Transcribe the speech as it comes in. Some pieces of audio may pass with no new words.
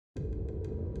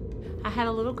I had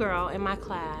a little girl in my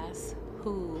class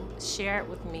who shared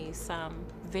with me some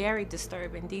very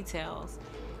disturbing details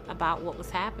about what was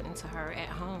happening to her at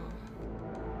home.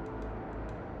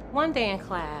 One day in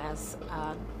class,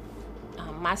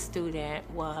 my student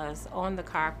was on the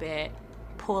carpet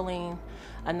pulling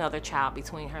another child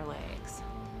between her legs.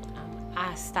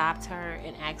 I stopped her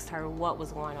and asked her what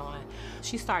was going on.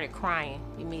 She started crying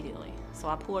immediately. So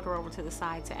I pulled her over to the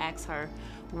side to ask her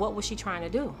what was she trying to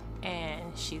do.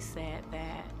 And she said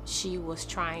that she was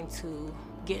trying to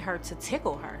get her to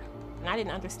tickle her. And I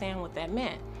didn't understand what that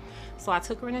meant. So I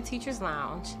took her in the teacher's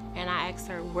lounge and I asked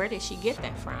her, where did she get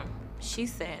that from? She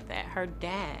said that her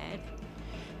dad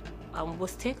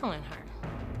was tickling her.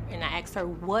 And I asked her,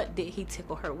 what did he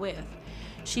tickle her with?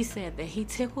 She said that he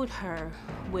tickled her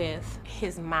with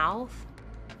his mouth,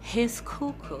 his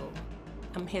cuckoo,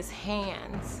 his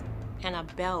hands, and a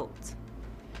belt.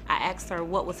 I asked her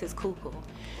what was his cuckoo.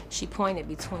 She pointed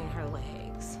between her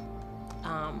legs.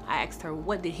 I asked her,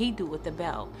 what did he do with the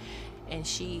belt? And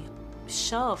she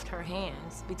shoved her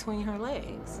hands between her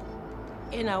legs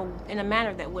in a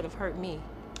manner that would have hurt me.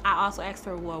 I also asked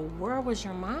her, well, where was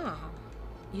your mom?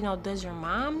 You know, does your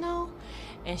mom know?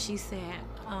 And she said,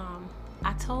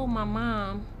 I told my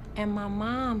mom, and my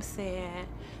mom said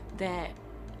that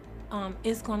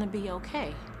it's gonna be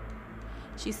okay.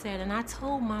 She said, and I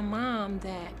told my mom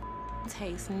that it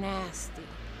tastes nasty.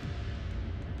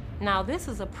 Now, this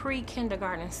is a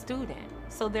pre-kindergarten student,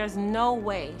 so there's no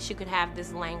way she could have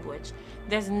this language.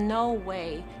 There's no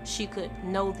way she could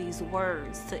know these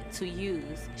words to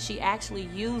use. She actually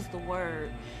used the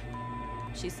word.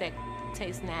 She said, it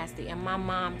tastes nasty, and my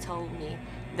mom told me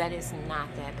that it's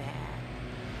not that bad.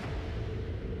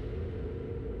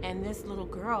 And this little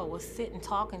girl was sitting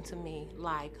talking to me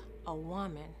like a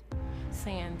woman,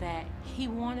 saying that he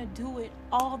wanted to do it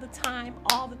all the time,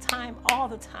 all the time, all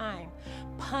the time,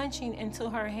 punching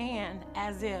into her hand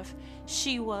as if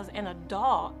she was an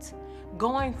adult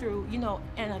going through,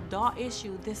 an adult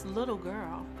issue, this little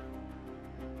girl.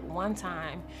 One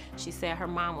time, she said her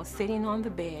mom was sitting on the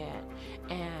bed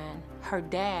and her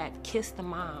dad kissed the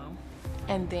mom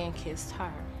and then kissed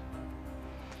her.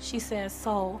 She says,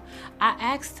 so I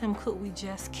asked him, could we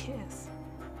just kiss?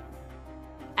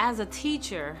 As a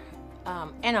teacher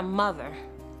and a mother,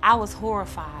 I was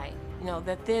horrified,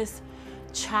 that this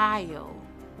child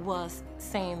was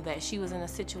saying that she was in a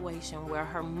situation where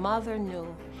her mother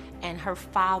knew and her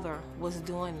father was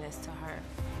doing this to her.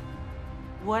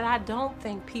 What I don't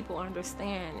think people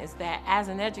understand is that as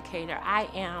an educator, I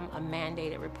am a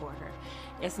mandated reporter.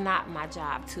 It's not my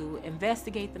job to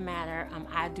investigate the matter.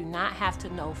 I do not have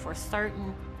to know for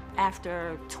certain.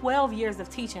 After 12 years of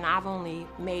teaching, I've only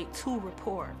made 2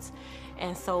 reports.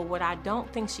 And so what I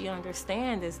don't think she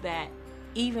understands is that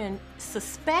even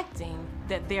suspecting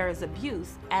that there is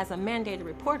abuse, as a mandated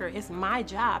reporter, it's my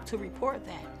job to report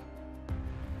that.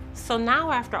 So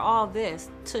now after all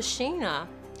this, Tichina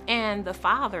and the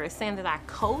father is saying that I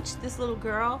coached this little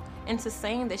girl into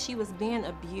saying that she was being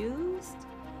abused?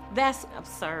 That's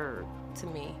absurd to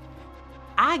me.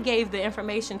 I gave the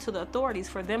information to the authorities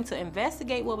for them to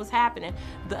investigate what was happening.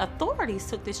 The authorities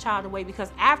took this child away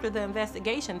because after the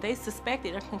investigation, they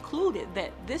suspected and concluded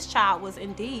that this child was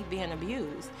indeed being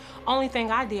abused. Only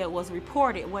thing I did was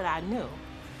reported what I knew.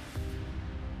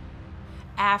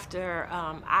 After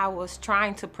I was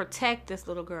trying to protect this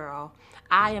little girl,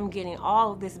 I am getting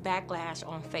all of this backlash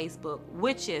on Facebook,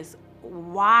 which is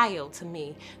wild to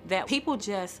me, that people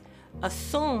just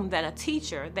assume that a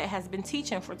teacher that has been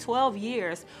teaching for 12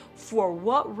 years, for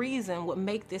what reason would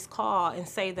make this call and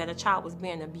say that a child was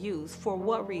being abused? For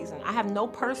what reason? I have no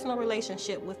personal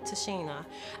relationship with Tichina.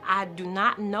 I do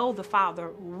not know the father.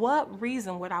 What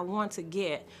reason would I want to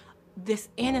get this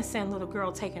innocent little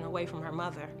girl taken away from her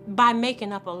mother by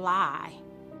making up a lie?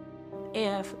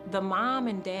 If the mom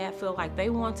and dad feel like they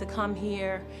want to come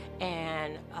here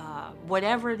and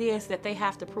whatever it is that they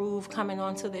have to prove coming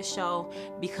onto this show,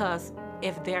 because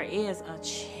if there is a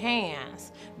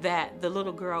chance that the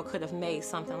little girl could have made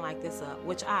something like this up,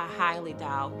 which I highly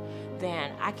doubt,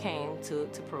 then I came to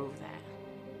prove that.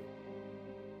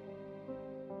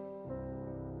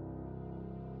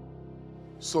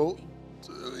 So,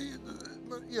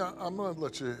 yeah, I'm going to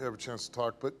let you have a chance to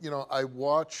talk, but, I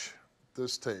watch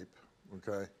this tape,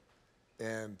 okay,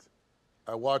 and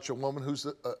I watch a woman who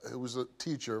was a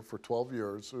teacher for 12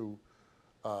 years who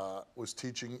was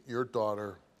teaching your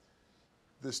daughter.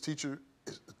 This teacher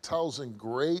tells in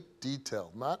great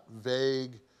detail, not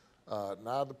vague,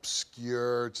 not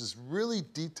obscure, just really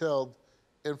detailed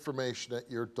information that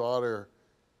your daughter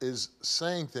is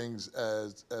saying things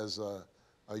as a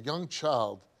young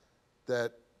child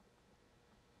that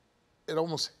it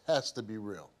almost has to be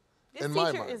real. This in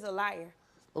my teacher mind. is a liar.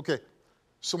 Okay,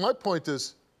 so my point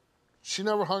is, she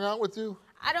never hung out with you?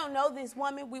 I don't know this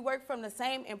woman. We work from the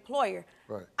same employer.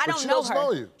 Right. I But don't she know doesn't her.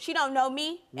 know you. She don't know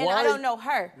me, and Why- I don't know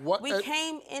her. what- We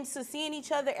came into seeing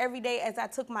each other every day as I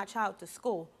took my child to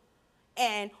school.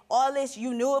 And all this,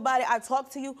 you knew about it, I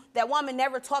talked to you. That woman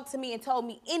never talked to me and told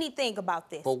me anything about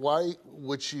this. But why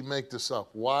would she make this up?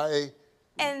 Why?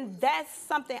 And that's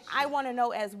something I want to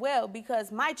know as well,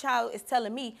 because my child is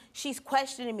telling me she's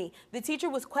questioning me. The teacher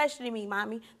was questioning me,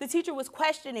 Mommy. The teacher was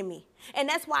questioning me. And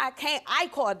that's why I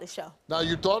called the show. Now,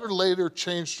 your daughter later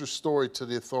changed her story to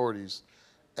the authorities,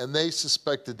 and they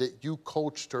suspected that you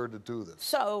coached her to do this.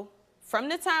 So from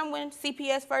the time when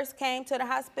CPS first came to the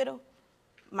hospital,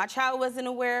 my child wasn't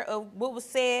aware of what was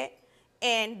said,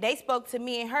 and they spoke to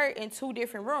me and her in 2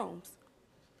 different rooms.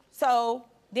 So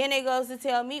then they goes to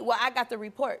tell me, well, I got the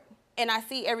report, and I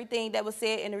see everything that was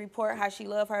said in the report, how she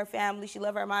loved her family, she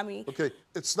loved her mommy. Okay,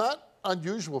 it's not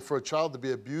unusual for a child to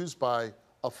be abused by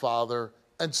a father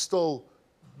and still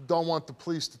don't want the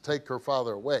police to take her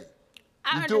father away.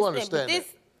 I You do understand, understand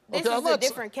but this that. is a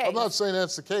different case. I'm not saying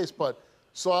that's the case, but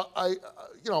so I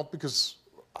because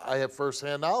I have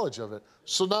firsthand knowledge of it.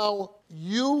 So now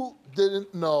you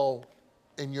didn't know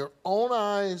in your own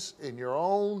eyes, in your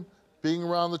own being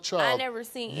around the child. I never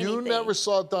seen anything. You never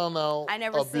saw Donnell I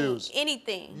never abused. seen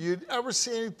anything. You'd ever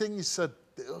see anything you said,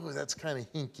 oh, that's kind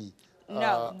of hinky.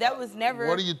 No, that was never.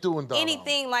 What are you doing, Donnell?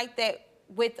 Anything like that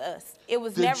with us. It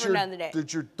was never none of that.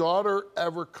 Did your daughter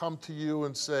ever come to you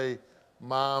and say,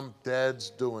 Mom, Dad's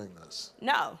doing this?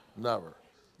 No. Never.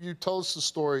 You told us the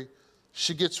story.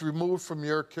 She gets removed from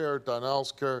your care,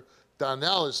 Donnell's care.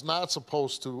 Donnell is not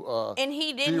supposed to And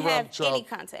he didn't be around have the child. any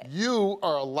contact. You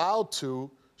are allowed to.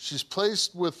 She's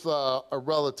placed with a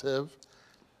relative,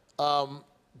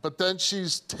 but then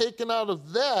she's taken out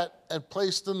of that and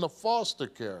placed in the foster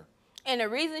care. And the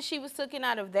reason she was taken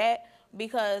out of that,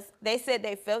 because they said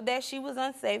they felt that she was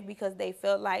unsafe because they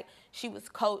felt like she was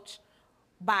coached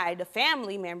by the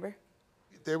family member.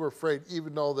 They were afraid,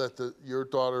 even though that your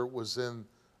daughter was in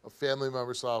a family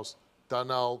member's house,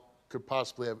 Donnell could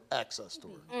possibly have access to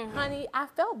her. Honey, I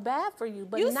felt bad for you,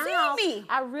 but You now see me.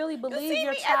 I really believe see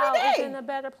your me child every is day. in a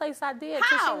better place. I did.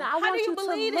 How? Tichina, I How want do you you to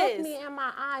believe look this? me in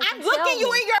my eyes. I'm and looking tell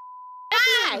you me. in your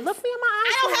eyes. Look me in my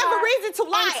eyes. I don't have a sweetheart, reason to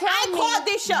lie. and tell I me, called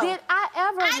this show. Did I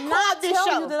ever I not called this tell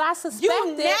show. you that I suspected?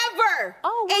 You never.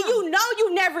 Oh, And wow. you know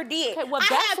you never did. Okay, well, I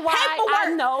that's have why I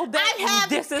paperwork. know that I have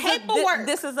this is paperwork.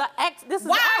 this is a ex. This is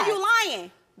Why an are you act.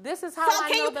 lying? This is how So I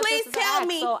can know you that please this is an tell act.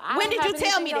 me, So I when don't did you have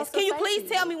tell anything me else this? to Can you say please to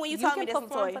tell me when you told me this, can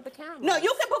perform Latoya? for the camera. No,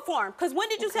 you can perform. Because when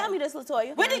did you tell me this,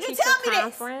 Latoya? When did you tell me this?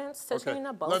 Conference,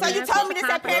 Tichina, both Let me- So you told me this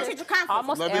at parent-teacher conference.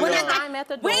 Almost Let me, every uh, time at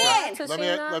the door. When?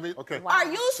 Tichina. Let me, okay. Wow. Are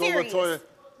you serious? So,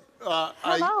 Latoya,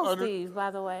 Hello, Steve, by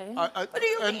the way. What do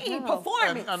you mean,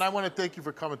 performance? And I want to thank you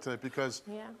for coming tonight because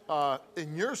Yeah.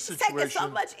 In your It's taking so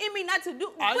situation, much in me not to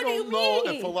do. I What do you don't know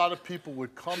mean? if a lot of people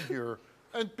would come here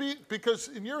and because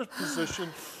in your position,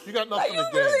 you got nothing Are you to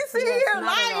gain. really sitting Yes, here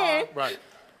not at all. lying? Right.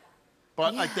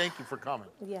 But I thank you for coming.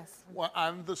 Yes. Well,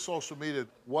 on the social media,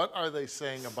 what are they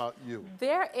saying about you?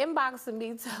 They're inboxing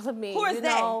me, telling me, Who is you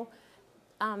that? know,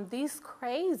 these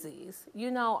crazies,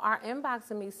 you know, are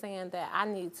inboxing me saying that I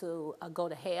need to go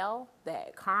to hell,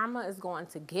 that karma is going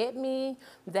to get me,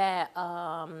 that,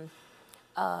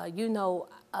 you know,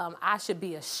 I should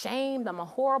be ashamed. I'm a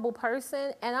horrible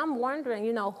person. And I'm wondering,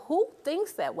 you know, who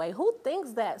thinks that way? Who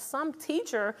thinks that some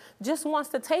teacher just wants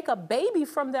to take a baby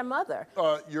from their mother?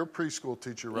 You're a preschool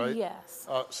teacher, right? Yes.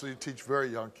 So you teach very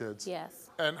young kids. Yes.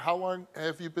 And how long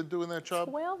have you been doing that job?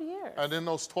 12 years. And in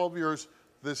those 12 years,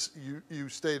 you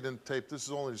stayed in tape. This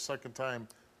is only the second time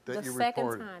that you reported. The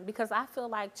second time, because I feel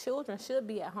like children should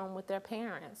be at home with their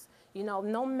parents. You know,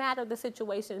 no matter the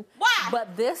situation. Why?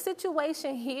 But this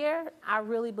situation here, I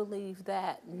really believe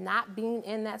that not being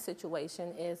in that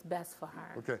situation is best for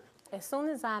her. Okay. As soon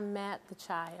as I met the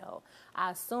child,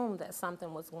 I assumed that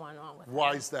something was going on with her.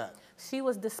 Why is that? She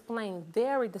was displaying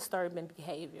very disturbing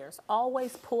behaviors,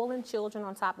 always pulling children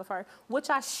on top of her, which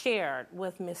I shared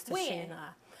with Miss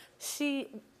Tichina. She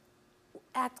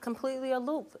acted completely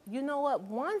aloof. You know what?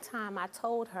 One time I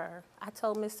told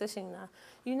Miss Tichina,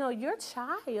 you know, your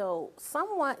child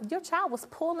was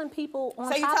pulling people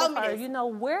on So you top told of me her. this. You know,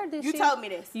 where did You she? told me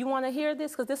this. You want to hear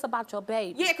this? Because this is about your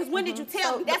baby. Yeah, because when did you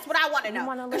tell So me? That's what I want to you know.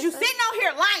 wanna Because you listen? sitting out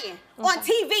here lying on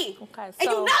TV. Okay, And you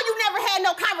so- know you never had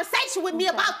no conversation with me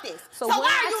Okay. about this. So when why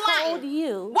are you I lying? told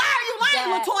you Why are you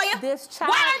lying, that Latoya? This child,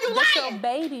 Why are you that your lying?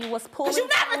 baby was pulling you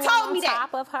never someone told me on that.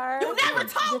 top of her. You never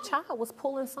told Your me. child was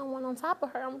pulling someone on top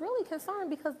of her. I'm really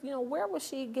concerned because, you know, where would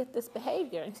she get this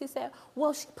behavior? And she said,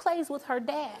 well, she plays with her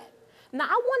dad. Now,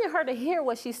 I wanted her to hear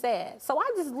what she said. So I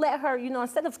just let her,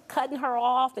 instead of cutting her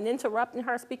off and interrupting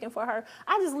her, speaking for her,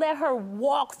 I just let her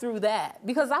walk through that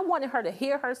because I wanted her to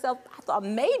hear herself. I thought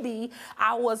maybe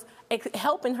I was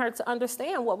helping her to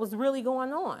understand what was really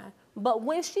going on. But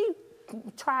when she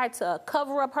tried to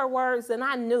cover up her words, and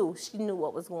I knew she knew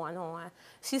what was going on.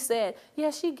 She said,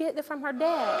 yeah, she get it from her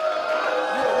dad.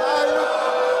 You're a liar.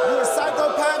 You're a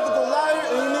psychopathical liar,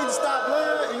 and you need to stop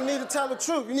lying, and you need to tell the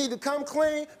truth. You need to come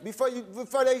clean before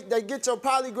they get your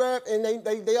polygraph and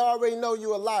they already know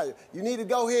you're a liar. You need to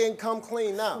go ahead and come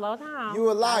clean now. Slow down.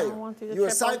 You're a liar. I don't want you to You're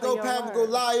a trip over your psychopathical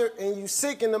words. liar, and you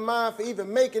sick in the mind for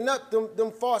even making up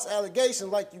them false allegations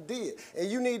like you did.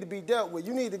 And you need to be dealt with.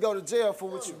 You need to go to jail for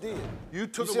what you did. You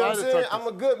took You a see what lie I'm saying? detector. I'm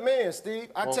a good man, Steve.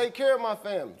 I take care of my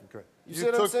family. Okay. You see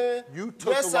what I'm saying? You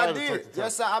took yes, a lie I detector did.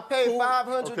 test. Yes, I paid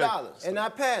 $500, Okay. and I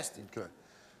passed it. Okay.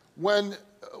 When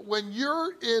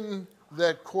you're in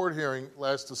that court hearing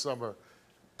last December,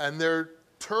 and they're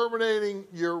terminating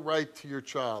your right to your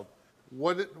child,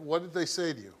 what did they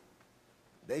say to you?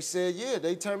 They said, yeah,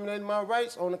 they terminated my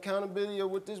rights on accountability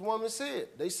of what this woman said.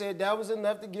 They said that was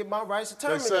enough to get my rights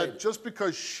terminated. They said just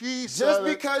because she said just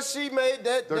because she made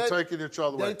that, they're taking your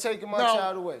child away. They're taking my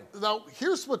child away. Now,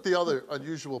 here's what the other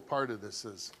unusual part of this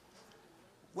is.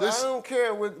 Well, I don't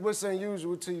care what's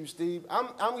unusual to you, Steve.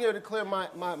 I'm here to clear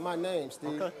my name,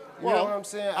 Steve. Okay. You know what I'm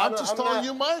saying? I'm just telling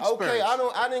you my experience. Okay,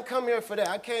 I didn't come here for that.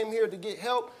 I came here to get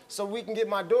help so we can get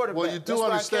my daughter back. Well, you do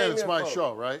understand it's my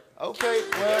show, right? Okay,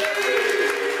 well.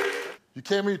 You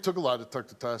came here, you took a lie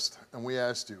detector test, and we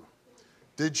asked you,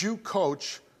 did you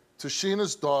coach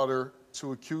Tichina's daughter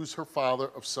to accuse her father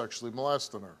of sexually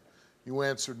molesting her? You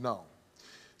answered no.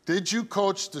 Did you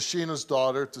coach Tichina's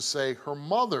daughter to say her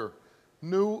mother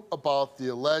knew about the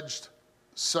alleged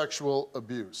sexual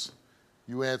abuse?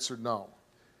 You answered no.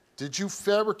 Did you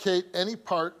fabricate any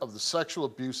part of the sexual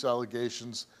abuse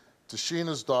allegations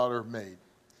Tichina's daughter made?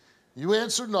 You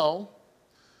answered no.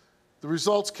 The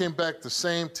results came back the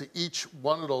same to each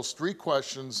one of those three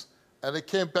questions, and it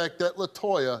came back that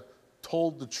Latoya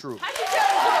told the truth. How she tell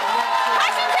the truth? How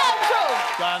she tell the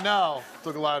truth? Donnell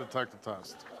took a lie detector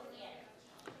test.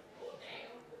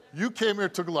 You came here,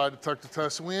 took a lie detector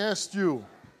test, and we asked you,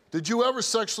 did you ever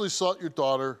sexually assault your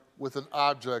daughter with an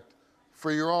object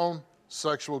for your own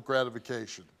sexual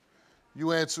gratification?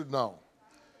 You answered no.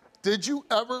 Did you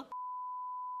ever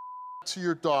to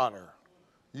your daughter?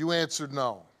 You answered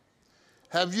no.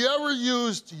 Have you ever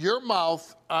used your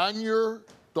mouth on your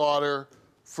daughter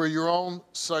for your own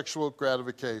sexual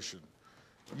gratification?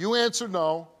 You answered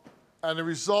no, and the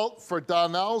result for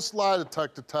Donnell's lie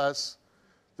detector test,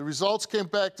 the results came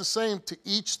back the same to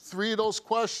each three of those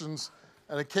questions,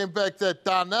 and it came back that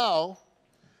Donnell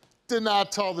did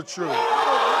not tell the truth.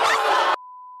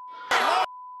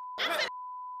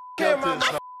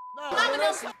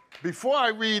 Before I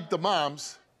read the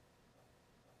moms,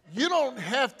 you don't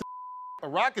have to a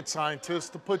rocket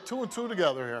scientist to put two and two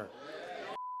together here.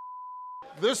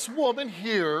 This woman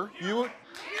here,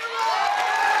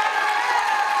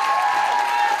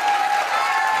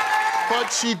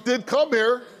 but she did come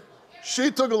here.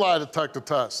 She took a lie detector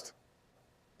test.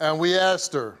 And we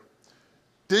asked her,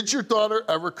 did your daughter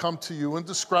ever come to you and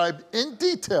describe in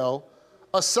detail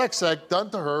a sex act done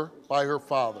to her by her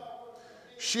father?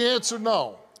 She answered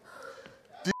no.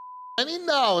 Any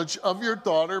knowledge of your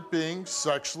daughter being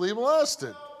sexually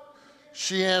molested?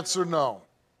 She answered no.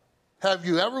 Have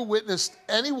you ever witnessed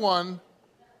anyone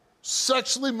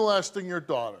sexually molesting your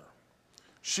daughter?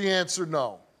 She answered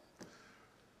no.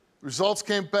 Results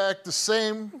came back the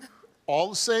same, all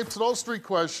the same to those three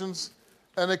questions,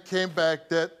 and it came back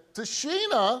that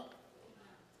Tichina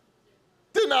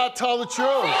did not tell the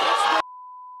truth.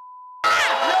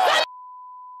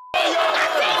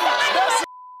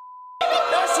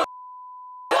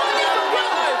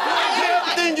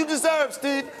 You deserve,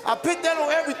 Steve. I picked that on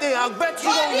everything. I bet you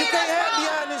don't. You can't have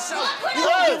behind this show. You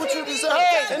don't get what you deserve.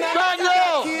 Hey, and I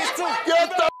got kids too. Get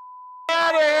the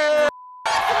out of here!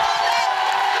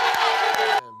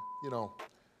 And, you know,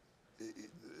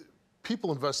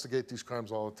 people investigate these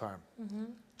crimes all the time. Mm-hmm.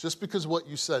 Just because what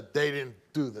you said, they didn't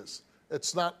do this.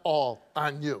 It's not all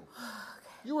on you.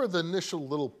 You were the initial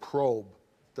little probe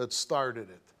that started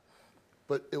it.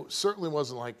 But it certainly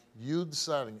wasn't like you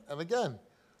deciding. And again,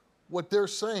 what they're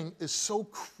saying is so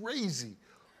crazy.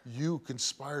 You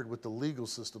conspired with the legal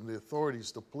system, the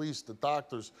authorities, the police, the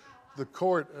doctors, the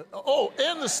court.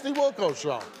 And the Steve Wilkos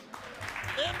show.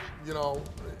 And, you know,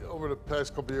 over the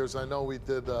past couple of years, I know we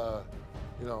did,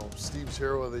 you know, Steve's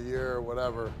Hero of the Year or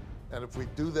whatever. And if we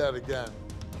do that again,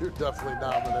 you're definitely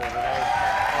nominated.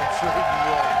 I'm sure you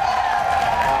will.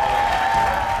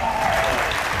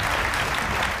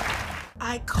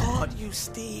 I called you,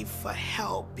 Steve, for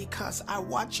help because I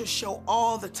watch your show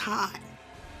all the time.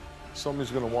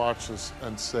 Somebody's gonna watch this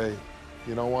and say,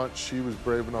 you know what, she was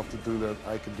brave enough to do that,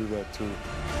 I can do that too.